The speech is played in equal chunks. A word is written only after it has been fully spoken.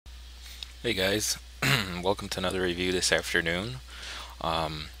Hey guys, welcome to another review this afternoon.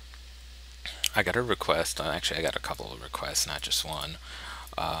 Um, I got a request, actually I got a couple of requests, not just one,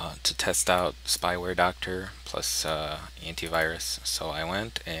 to test out Spyware Doctor plus AntiVirus. So I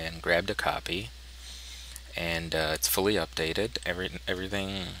went and grabbed a copy, and it's fully updated.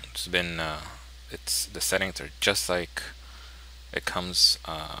 Everything's been, the settings are just like it comes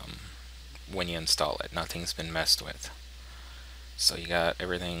when you install it. Nothing's been messed with. So you got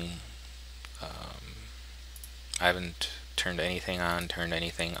everything. I haven't turned anything on, turned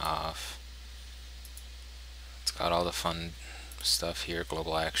anything off. It's got all the fun stuff here,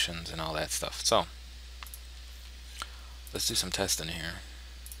 global actions and all that stuff. So let's do some testing here.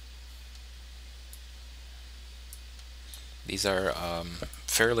 These are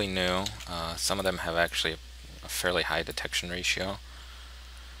fairly new. Some of them have actually a fairly high detection ratio.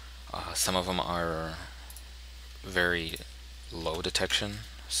 Some of them are very low detection,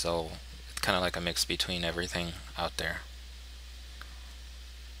 so it's kind of like a mix between everything out there.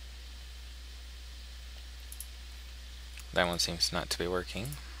 That one seems not to be working.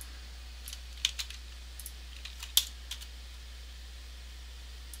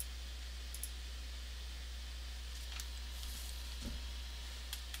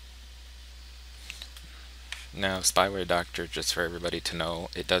 Now, Spyware Doctor, just for everybody to know,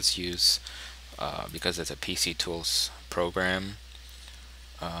 it does use, because it's a PC Tools program,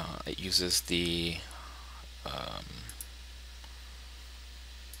 it uses the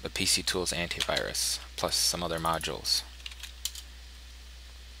PC Tools AntiVirus plus some other modules.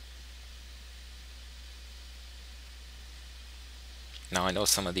 Now I know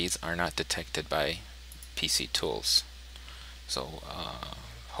some of these are not detected by PC Tools, so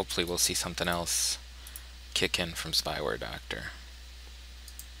hopefully we'll see something else kick in from Spyware Doctor.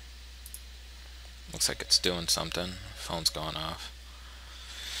 Looks like it's doing something. Phone's going off.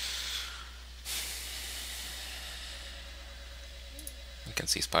 You can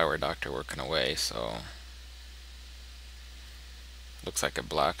see Spyware Doctor working away, so looks like it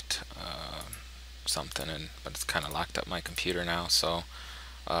blocked something, but it's kind of locked up my computer now. So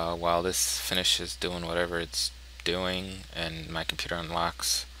while this finishes doing whatever it's doing and my computer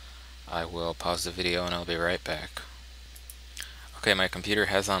unlocks, I will pause the video and I'll be right back. Okay, my computer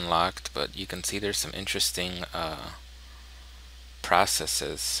has unlocked, but you can see there's some interesting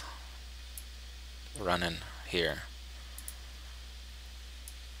processes running here.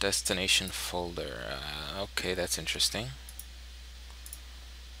 Destination folder. Okay, that's interesting.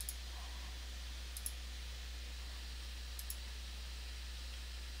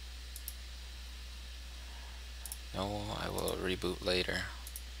 No, I will reboot later.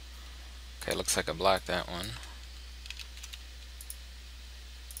 Okay, looks like I blocked that one.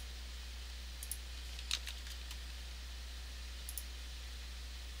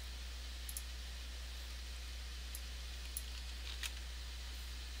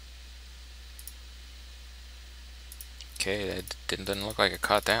 Okay, that didn't look like I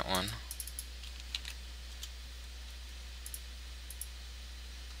caught that one.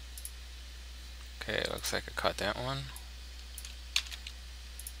 Okay, looks like I caught that one.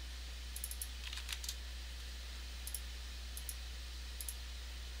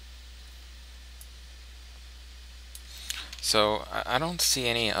 So I don't see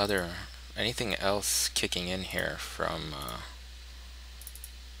anything else kicking in here from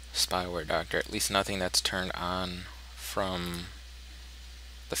Spyware Doctor, at least nothing that's turned on from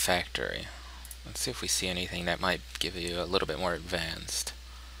the factory. Let's see if we see anything that might give you a little bit more advanced.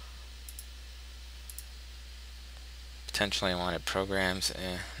 Potentially wanted programs,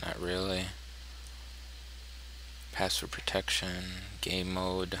 not really. Password protection, game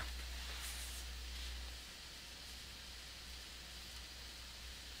mode.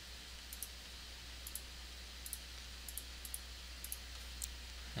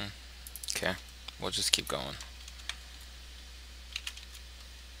 Okay, we'll just keep going.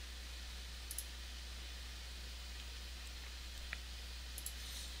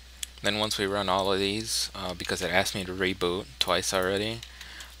 Then once we run all of these, because it asked me to reboot twice already,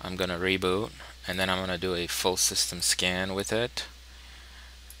 I'm going to reboot, and then I'm going to do a full system scan with it,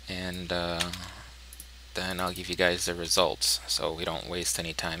 and then I'll give you guys the results so we don't waste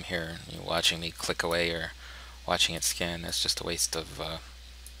any time here watching me click away or watching it scan. That's just a waste of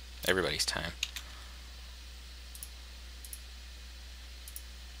everybody's time.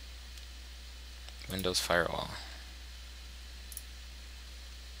 Windows Firewall.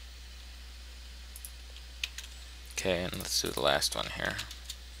 Okay, and let's do the last one here.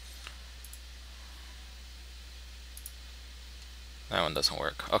 That one doesn't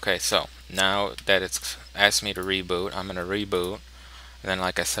work. Okay, so now that it's asked me to reboot, I'm going to reboot, And then,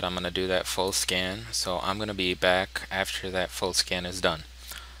 like I said, I'm going to do that full scan. So I'm going to be back after that full scan is done.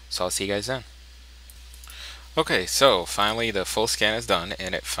 So I'll see you guys then. Okay, so finally the full scan is done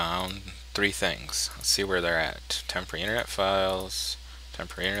and it found three things. Let's see where they're at. Temporary internet files,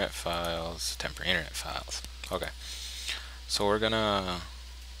 temporary internet files, temporary internet files. Okay, so we're gonna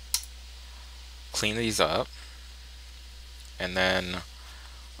clean these up, and then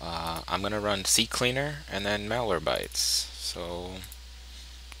I'm gonna run CCleaner and then Malwarebytes. So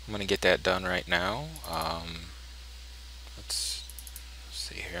I'm gonna get that done right now. Let's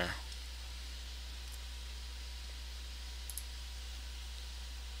see here.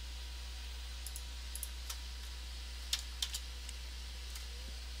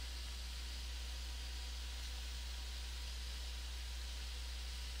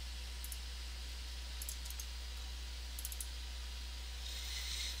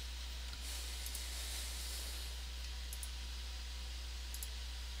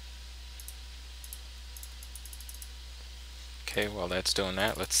 Okay, while that's doing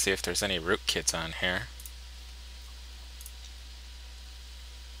that, let's see if there's any rootkits on here.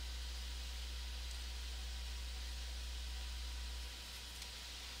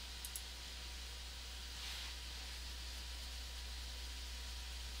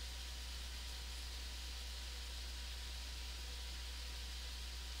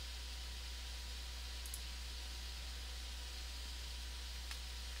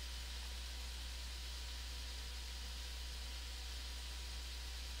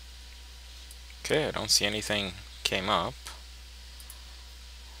 Okay, I don't see anything came up.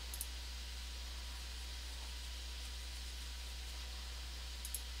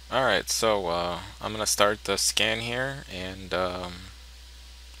 Alright, so I'm gonna start the scan here, and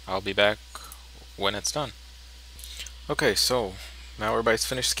I'll be back when it's done. Okay, so Malwarebytes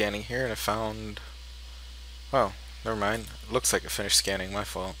finished scanning here, and I found, well, never mind. It looks like it finished scanning, my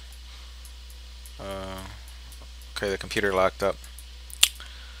fault. Okay, the computer locked up.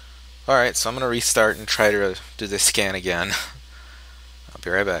 Alright, so I'm gonna restart and try to do this scan again. I'll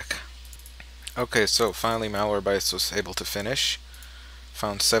be right back. Okay, so finally Malwarebytes was able to finish.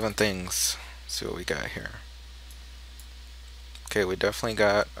 Found 7 things. Let's see what we got here. Okay, we definitely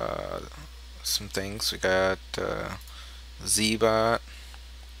got some things. We got Z-bot,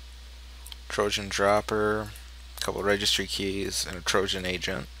 Trojan dropper, a couple registry keys, and a Trojan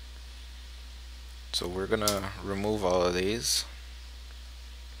agent. So we're gonna remove all of these.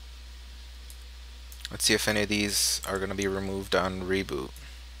 Let's see if any of these are gonna be removed on reboot.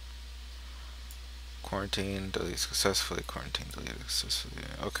 Quarantine, delete successfully, quarantine, delete successfully.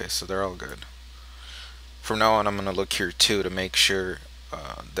 Okay, so they're all good. From now on, I'm gonna look here too to make sure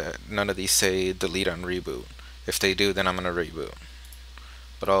that none of these say delete on reboot. If they do, then I'm gonna reboot.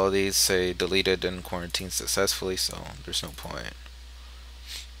 But all of these say deleted and quarantined successfully, so there's no point.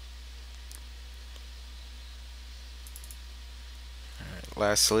 Alright,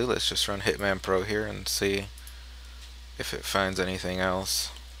 lastly, let's just run Hitman Pro here and see if it finds anything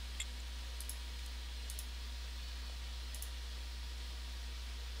else.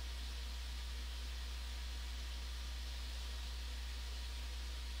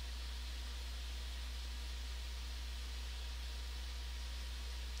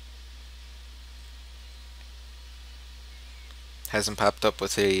 Hasn't popped up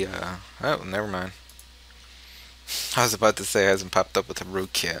with a, oh, never mind. I was about to say hasn't popped up with a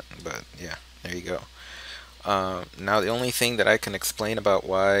rootkit, but yeah, there you go. Now the only thing that I can explain about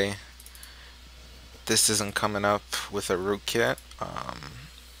why this isn't coming up with a rootkit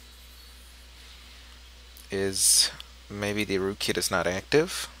is maybe the rootkit is not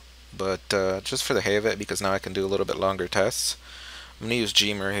active, but just for the hay of it, because now I can do a little bit longer tests, I'm going to use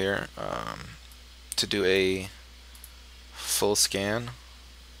Gmer here to do a full scan,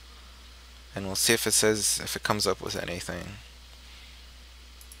 and we'll see if it says, if it comes up with anything.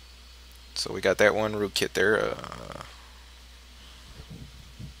 So we got that one rootkit there.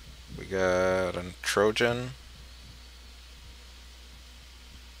 We got a Trojan.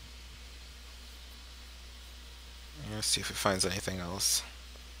 Let's see if it finds anything else.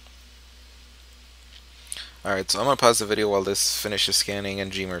 Alright, so I'm going to pause the video while this finishes scanning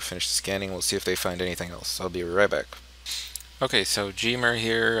and Gmer finishes scanning. We'll see if they find anything else. I'll be right back. Okay, so Gmer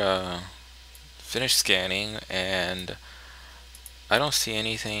here finished scanning, and I don't see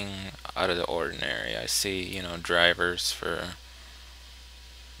anything out of the ordinary. I see, you know, drivers for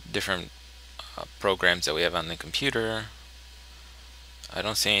different programs that we have on the computer. I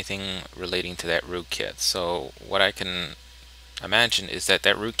don't see anything relating to that rootkit. So what I can imagine is that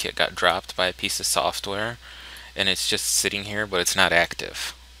that rootkit got dropped by a piece of software, and it's just sitting here, but it's not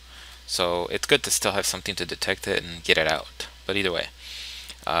active. So it's good to still have something to detect it and get it out. But either way,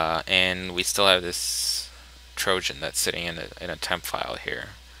 And we still have this Trojan that's sitting in a temp file here.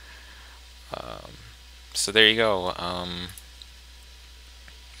 So there you go.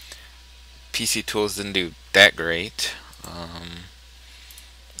 PC Tools didn't do that great.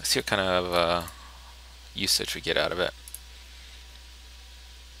 Let's see what kind of usage we get out of it.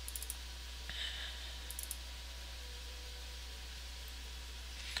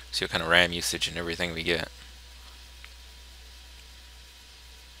 See what kind of RAM usage and everything we get.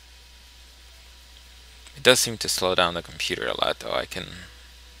 It does seem to slow down the computer a lot, though. I can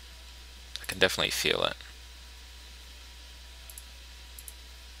definitely feel it.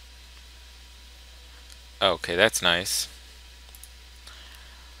 Okay, that's nice.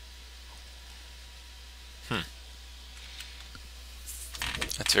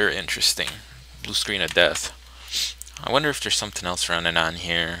 That's very interesting. Blue screen of death. I wonder if there's something else running on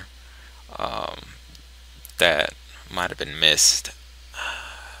here that might have been missed.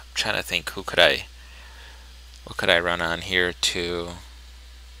 I'm trying to think, what could I run on here to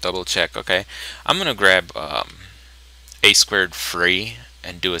double check? Okay, I'm gonna grab A squared free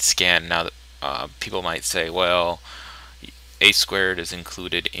and do a scan. Now that people might say, well, A squared is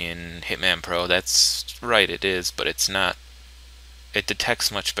included in Hitman Pro. That's right, it is, but it's not. It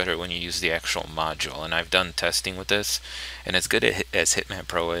detects much better when you use the actual module, and I've done testing with this, and as good as Hitman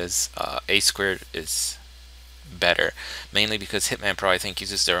Pro is, A squared is better, mainly because Hitman Pro, I think,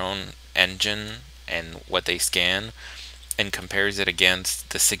 uses their own engine and what they scan and compares it against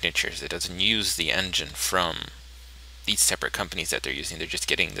the signatures. It doesn't use the engine from these separate companies that they're using. They're just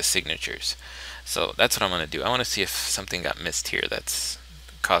getting the signatures. So that's what I'm going to do. I want to see if something got missed here that's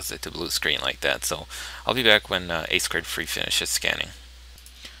caused it to blue screen like that. So I'll be back when A squared free finishes scanning.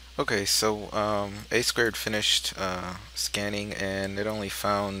 Okay, so A squared finished scanning, and it only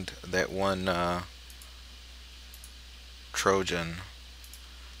found that one Trojan.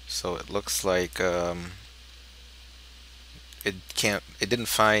 So it looks like it didn't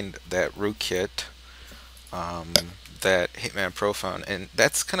find that rootkit that Hitman Pro found, and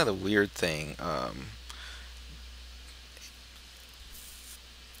that's kind of the weird thing.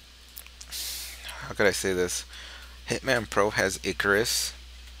 How could I say this? Hitman Pro has Icarus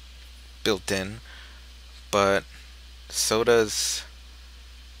built in, but so does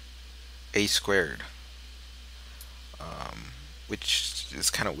A squared, which is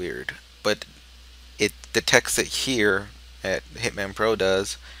kind of weird. But it detects it here at Hitman Pro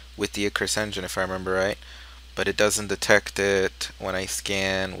does with the Icarus engine, if I remember right, but it doesn't detect it when I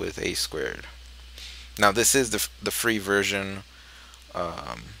scan with A squared. Now this is the free version,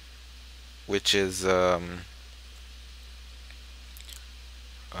 which is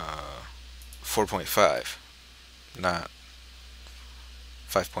 4.5, not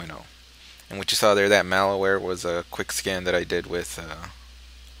 5.0. And what you saw there, that malware, was a quick scan that I did with.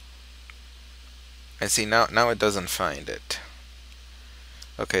 And see, now it doesn't find it.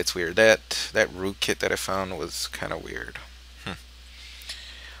 Okay, it's weird. That rootkit that I found was kind of weird.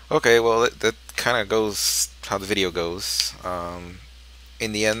 Okay, well that kind of goes how the video goes.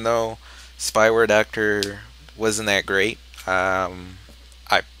 In the end, though, Spyware Doctor wasn't that great.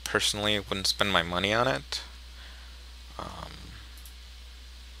 I personally wouldn't spend my money on it.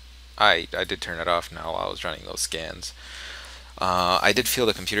 I did turn it off now while I was running those scans. I did feel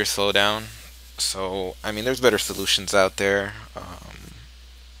the computer slow down. So, I mean, there's better solutions out there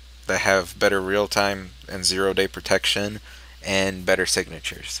that have better real-time and zero-day protection and better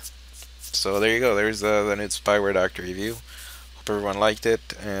signatures. So there you go. There's the new Spyware Doctor review. Hope everyone liked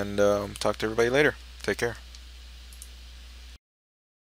it, and talk to everybody later. Take care.